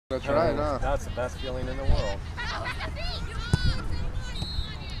That's right, huh? That's the best feeling in the world.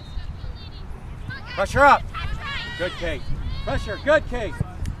 Pressure up. Good, Kate. Pressure. Good, Kate.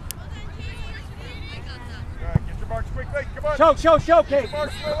 Get your marks quickly. Come on. Show, Kate. Get your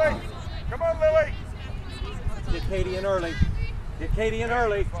marks, Lily. Come on, Lily. Get Katie in early. Get Katie in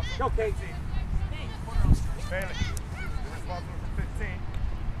early. Go, Kate. Bailey, you're responsible for 15.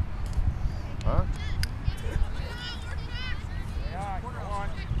 Huh? Yeah, come on.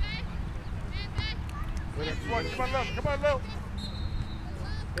 Next one. Come on, Lil. Come on, Lil.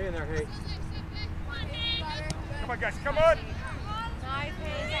 Stay in there, Kate. Come on, guys. Come on. Nice,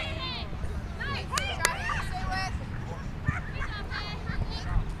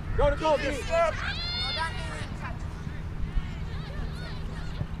 Go to goal, Pete. Stop.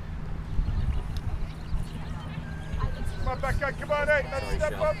 Come on, Becca. Come on, hey. Let's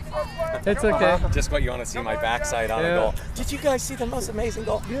step up. It's okay. Just what you want to see my backside on a goal. Did you guys see the most amazing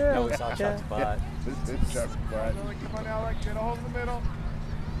goal? Yeah. No, we saw Chuck's butt. It's Chuck's butt. Come on, Alex. Get a hold in the middle.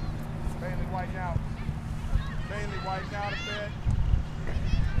 Bailey, widen out. Bailey, widen out a bit.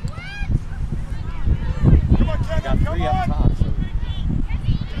 Come on, Ken. Got Come three up on. top.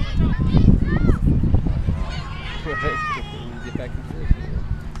 So Get back in position.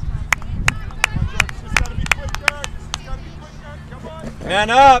 Come on, George. Just gotta be quicker. Just gotta be quicker. Come on. man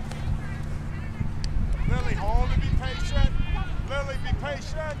up. Lily, hold and be patient. Lily, be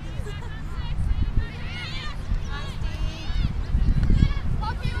patient.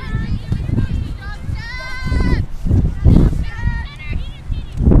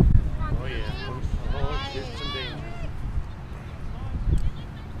 Oh yeah. Oh, here's some danger.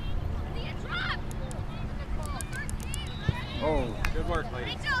 Oh. Good work,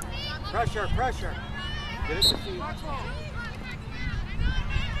 ladies. Pressure. Get it to feet.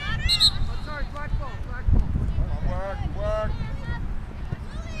 Work.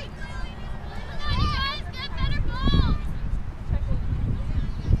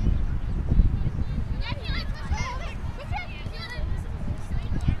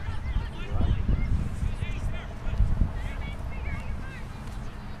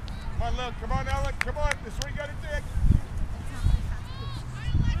 Come on, Lil. Come on, Ellen. Come on. This is what you gotta dig.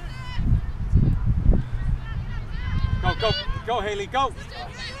 Go, Haley, go.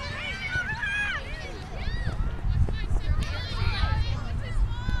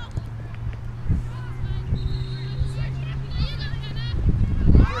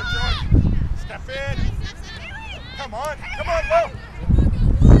 Step in. Come on, Lil.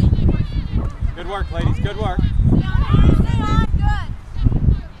 Good work, ladies. Good work.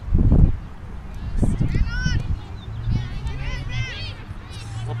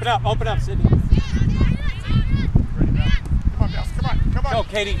 Open up, Sydney. Come on, Bells. Come on. Go,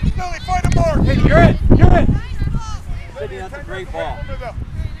 Katie. Lily, find a mark. Katie, you're in. Sydney, Lily, that's a take great her ball. away from her,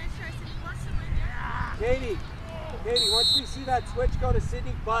 Katie, once we see that switch go to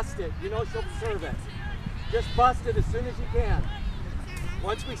Sydney, bust it. You know she'll serve it. Just bust it as soon as you can.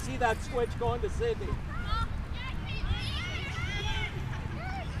 Once we see that switch going to Sydney.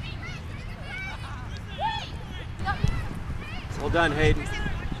 Well done, Hayden.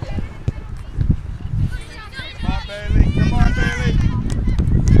 Come on, Bailey. Come on, Bailey.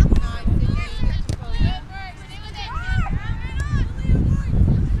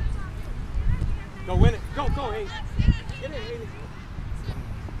 Go win it. Go, Hayden. Get it, Hayden.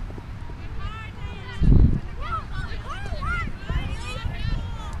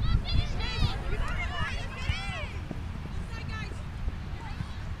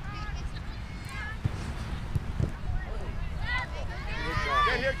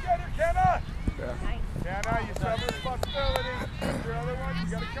 Get her, Kenna. Kenna, you still have a responsibility. Your other one, you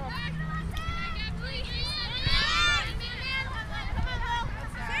gotta come.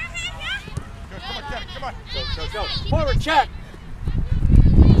 Good, come on, Kenna, come on. Go. Forward, check.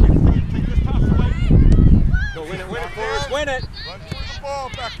 Take this toss away. Go win it, forwards, win it. Run through the ball,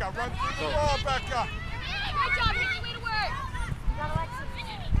 Becca. Run through the ball, Becca. Good job, Haley. Way to work.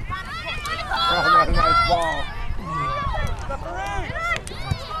 Oh, what a nice ball.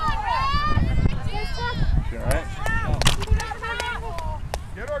 You all right?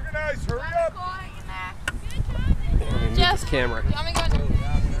 Get organized. Hurry up. Just camera.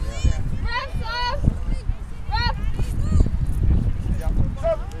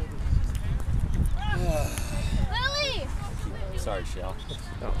 Lily! Sorry, Shell.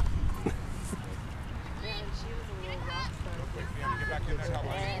 Oh. Get back in there. Come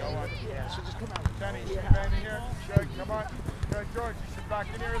on. Go on. Kenny, you should be in here. Good, come on. Good, George. You should back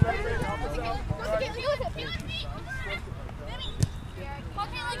in here a little bit. Help us out. Good.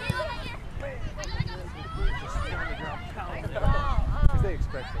 They they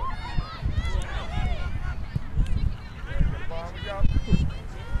expect it.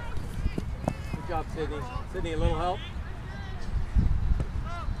 Good job, Sydney. Sydney, a little help.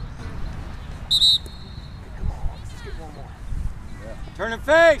 Come on, let's get one more. Yeah. Turn and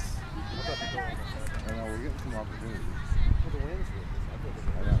face. I know, we're getting some opportunities. Well, the wind's with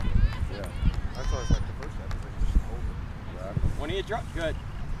I know. Yeah. That's why it's like the first half is like just over. Exactly. When you drop, good.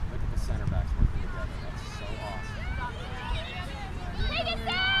 Look at the center backs working together. That's so awesome.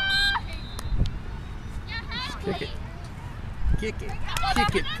 Kick it. Kick it.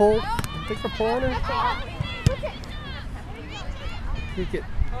 Kick it. Pull. Think for pulling her. Kick it.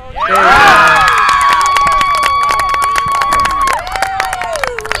 Yeah.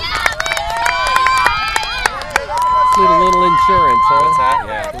 Need a little insurance, huh? What's that?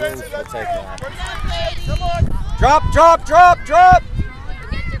 Yeah, we'll take that. Come on. Drop, drop, drop, drop.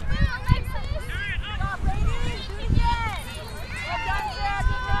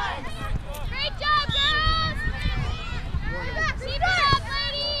 Great job, girls! Keep it up,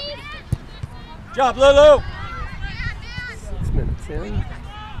 ladies! Job, Lulu. 6 minutes in.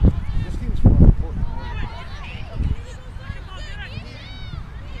 This team's fun. Important.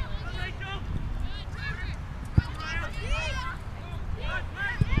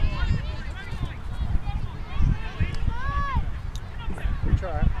 We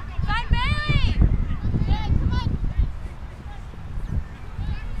try. Find Bailey! Yeah, come on.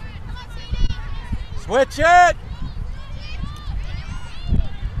 Come on, CD. Switch it.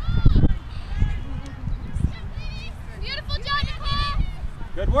 Beautiful job, Nicole!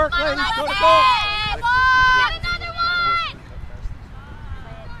 Good work, Come on, ladies. Go to Alexis! goal. Come on! Get another one!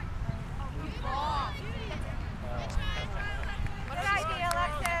 What did I do,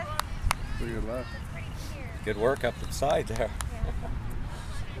 Alexis? Pretty good left. Good work up the side there.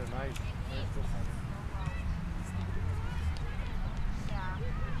 They're nice.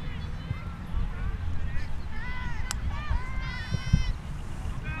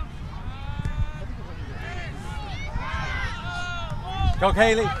 Go,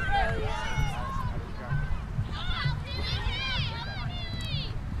 Kaylee.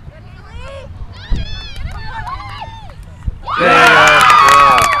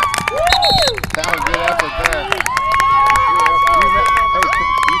 That was good effort there.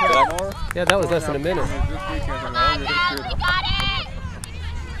 Yeah, that was less than a minute. This weekend and all your history. We got it!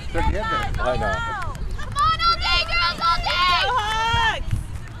 Took you in there. I know. Come on, all day, girls, all day!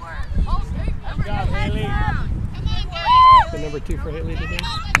 Good job, Haley. The number 2 for Haley today. Is it?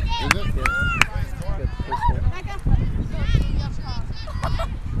 Yeah. Got the first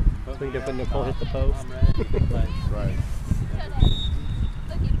one. Cleaned up when Nicole hit the post. Right.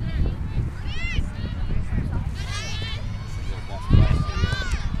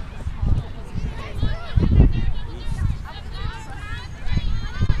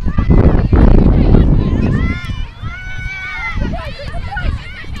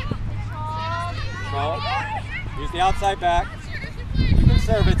 Use the outside back. You can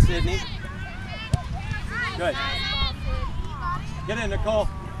serve it, Sydney. Good. Get in, Nicole.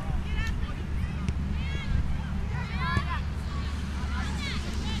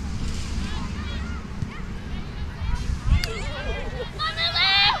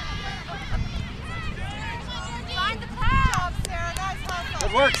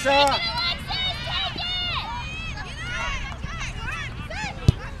 Good work, Sarah.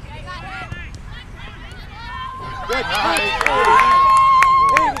 Good.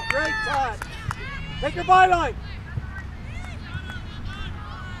 David, great touch. Take your byline.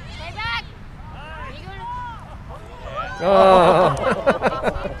 Stay back. Oh.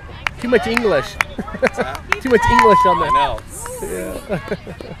 Too much English. Too much English on that. know. Yeah.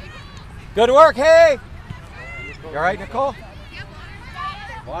 Good work, hey. You all right, Nicole?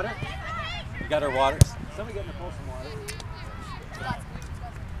 Water? You got her water? Somebody get Nicole some water.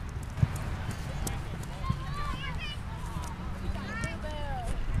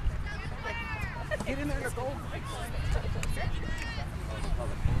 Get in there, Nicole.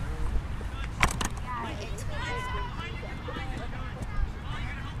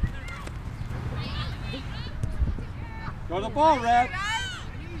 Go to the ball, Red.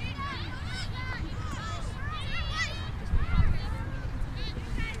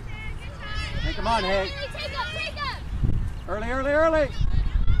 Hey, come on, Hay. Take up, take up. Early, early, early.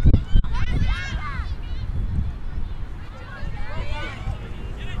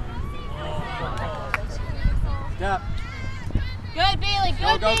 Step. Good, Bailey. Go,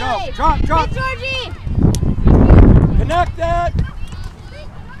 Good, go, go. Bailey. Drop, drop. Good, Georgie. Connect that.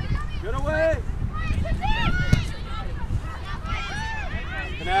 Get away.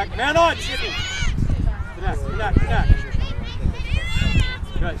 Connect. Man on, Sydney. Connect, connect, connect.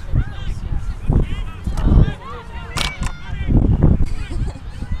 Good.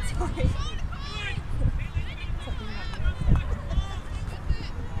 Sorry.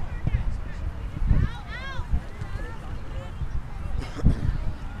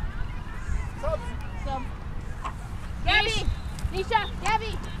 Sub. Gabby! Nisha!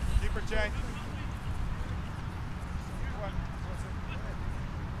 Gabby! Keep her chain.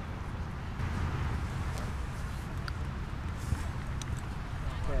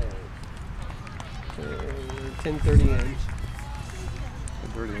 Okay. 10:30 in.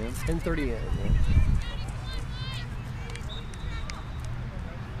 30 in. 10:30 in. Yeah.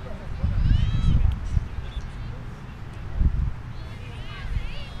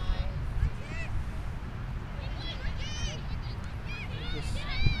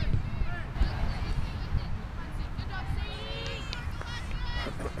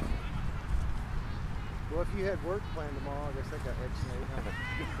 Well, if you had work planned tomorrow, I guess that got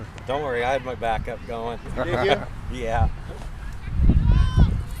X-rated. Don't worry, I had my backup going. Did you? Yeah.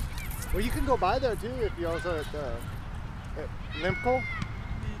 Well, you can go by there too if you also at Limco.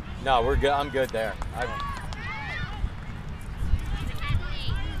 No, we're good. I'm good there.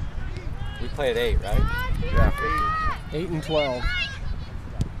 We play at 8, right? Yeah. 8 and 12.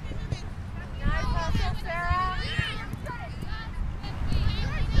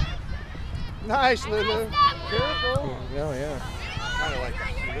 Nice, Lulu. Careful. Oh yeah. Kind of like that.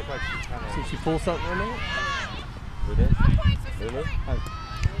 She looked like she kind Did she pull something on there? We did. Lulu?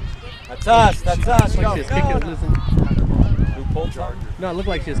 That's us. That's us. Like Go. she was kicking and losing. Who pulled something? No, it looked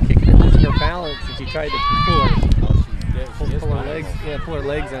like she was kicking and losing her balance, and she tried to pull her, She is pull her fine. legs. Yeah, pull her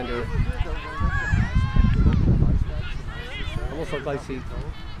legs under. Almost looked like she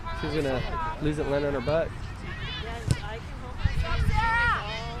was gonna lose it, and land on her butt.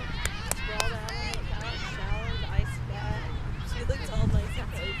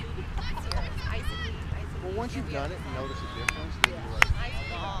 Well, once you've done it and notice a difference, then you're like,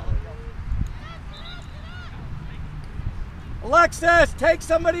 Alexis, take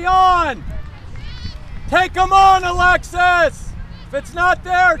somebody on. Take them on, Alexis. If it's not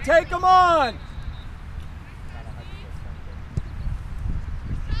there, take them on.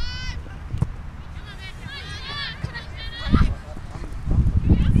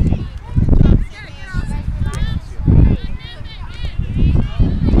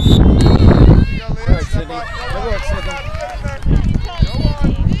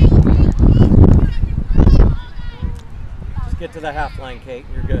 Just get to the half line, Kate.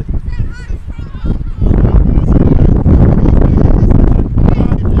 You're good.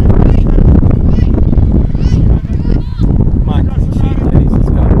 Come on, cheat, ladies. Let's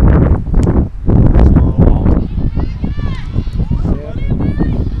go.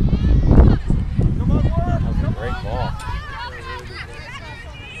 That was a great ball.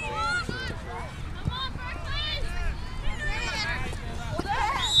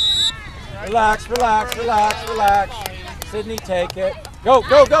 Relax, relax, relax, relax. Sydney, take it. Go,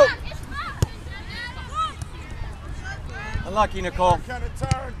 go, go. Unlucky, Nicole. Kind of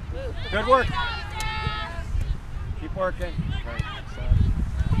turn. Good work. Keep working.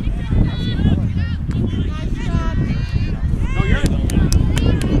 No, you're in.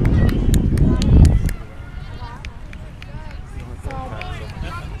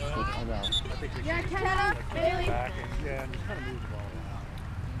 Yeah, Kenna, Bailey. back and yeah, and just kind of move the ball around.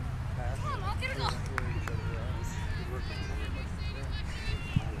 Pass it. Get it go.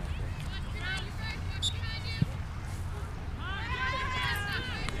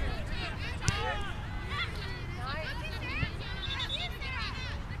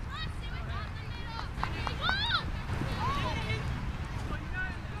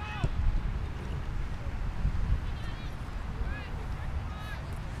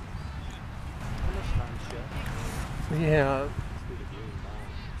 Yeah.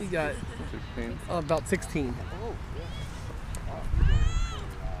 He got 16. about 16. Oh, yeah.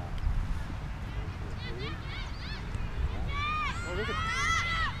 Oh, look at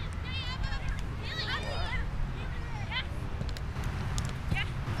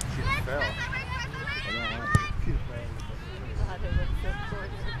she fell. I know, she fell.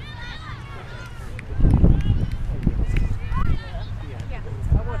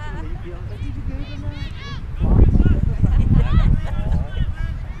 I watched her leave you. I was like, did you give him that?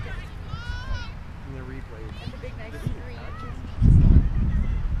 And the replay. Big nice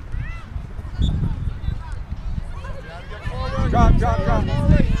Drop, drop, drop.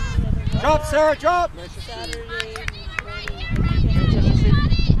 Drop, Sarah, drop. Saturday morning.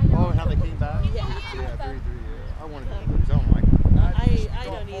 Oh, and how they came back? Yeah. Yeah, 3-3. Yeah. I wanted to lose. I don't like it. I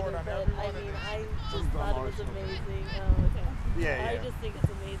don't either, but I mean, I just thought it was amazing. Oh, okay. Yeah, I yeah. just think it's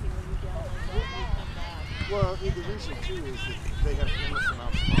amazing. Well, the reason too is that they have endless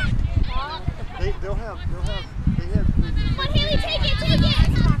amounts of money. They'll have. Come on, Haley, take it.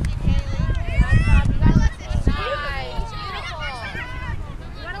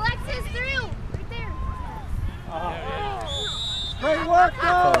 Got Alexis through. Right there. Great work,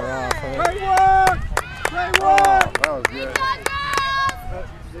 though. Great work. Great work. That was good.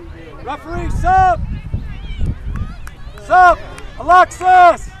 Referee, sub. Sub.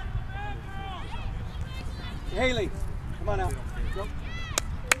 Alexis. Haley, come on out. Go.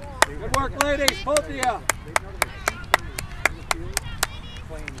 Good work, ladies. Both of you. You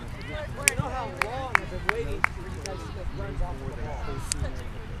know how long I've been waiting for you guys to get runs off the ball.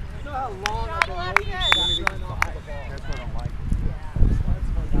 You know how long I've been waiting for that run off the ball. That's what I don't like.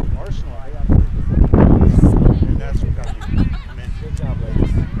 Arsenal, they have and that's what got me. Good job,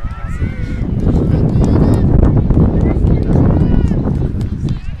 ladies.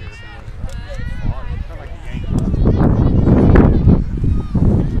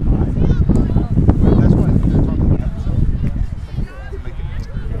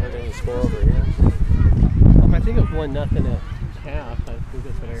 Nothing at half. I think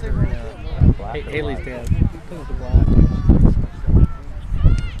that's what I heard. Haley's dead. Because of the black.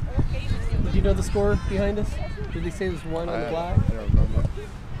 Did you know the score behind us? Did he say there's one on the black? I don't remember.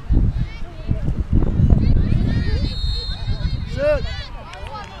 Sid!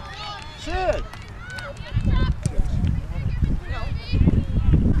 Sid!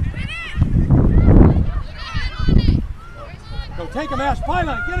 Go take him, Ash.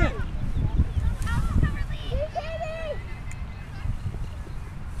 Byline, get it!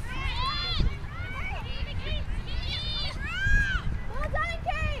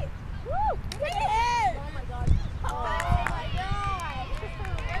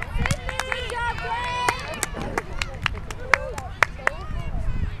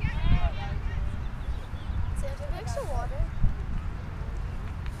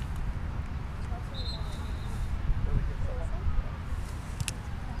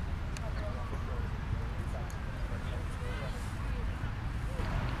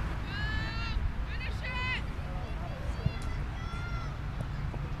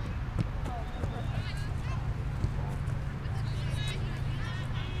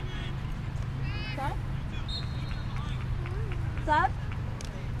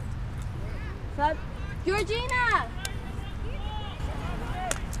 Sub. Georgina!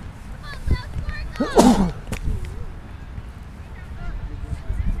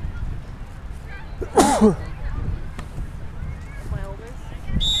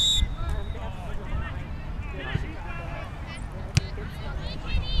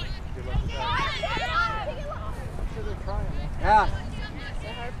 Yeah.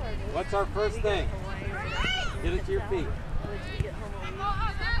 What's our first thing? Get it to your feet.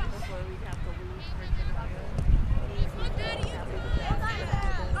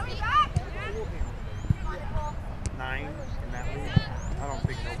 9 in that league. I don't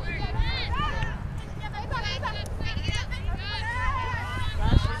think nobody will.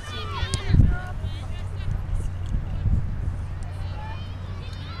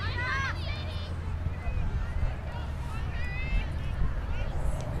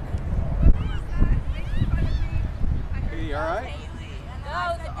 You all right? That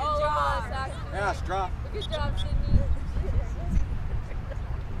was all of us, actually. Yeah, drop. Good job, Sydney.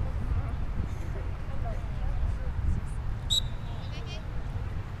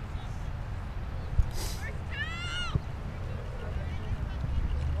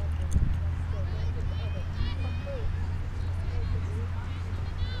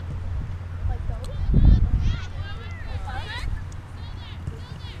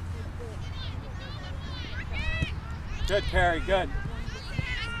 Good, Carrie, good.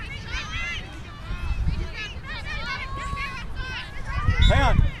 Hang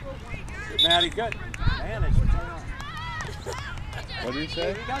on. Good, Maddie, good. Manage. What did you say?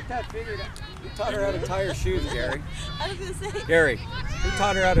 You got that figured out. You taught her how to tie her shoes, Gary. I was going to say. Gary, who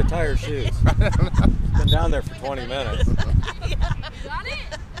taught her how to tie her shoes? Been down there for 20 minutes. Got it? You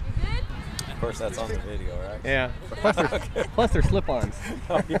good? Of course, that's on the video, right? Yeah. Plus they're slip-ons.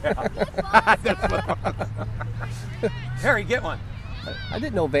 Oh, yeah. Harry, get one. I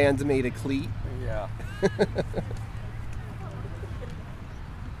didn't know Vans made a cleat. Yeah.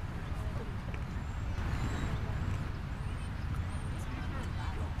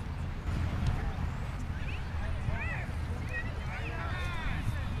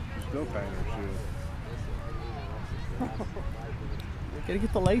 Still tying her shoes. Gotta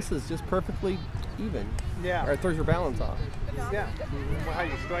get the laces just perfectly even. Yeah. Or it throws your balance off. Yeah. How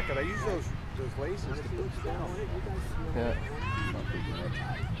you strike it? I use those laces to push down. Yeah.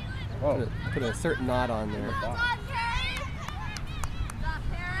 Oh. Put a certain knot on there. Come on, Carrie. Stop,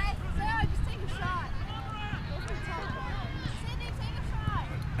 Carrie. Sarah, just take a shot. Go for the top. Sydney, take a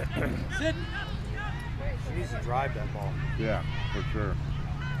shot. Sydney. She needs to drive that ball. Yeah, for sure.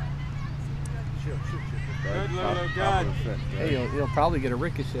 Shoot. Good, Lulu, Top of good. the six, Hey, you'll probably get a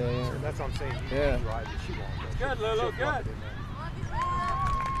ricochet. That's what I'm saying. You Yeah. can drive it. She won't. though. Good, Lulu, She'll good. flop it in there.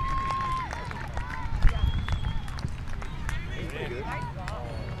 Pretty good.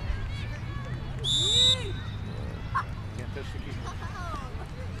 Can't touch the keeper.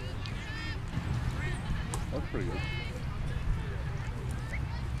 That's pretty good.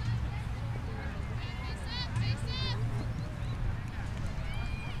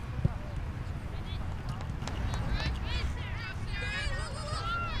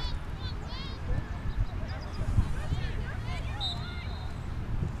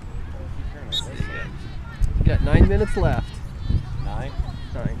 You got 9 minutes left. 9.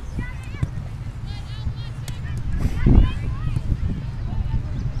 9.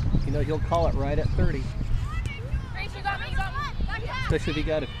 You know, he'll call it right at 30. Grace, you got me. Back up. Especially if he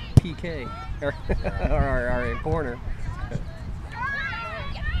got a PK or, or a corner.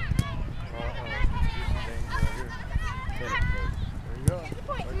 There you go.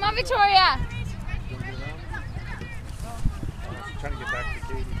 Come on, Victoria. She's trying to get back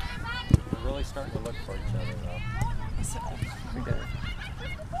to Katie. They're really starting to look for each other, though. Okay.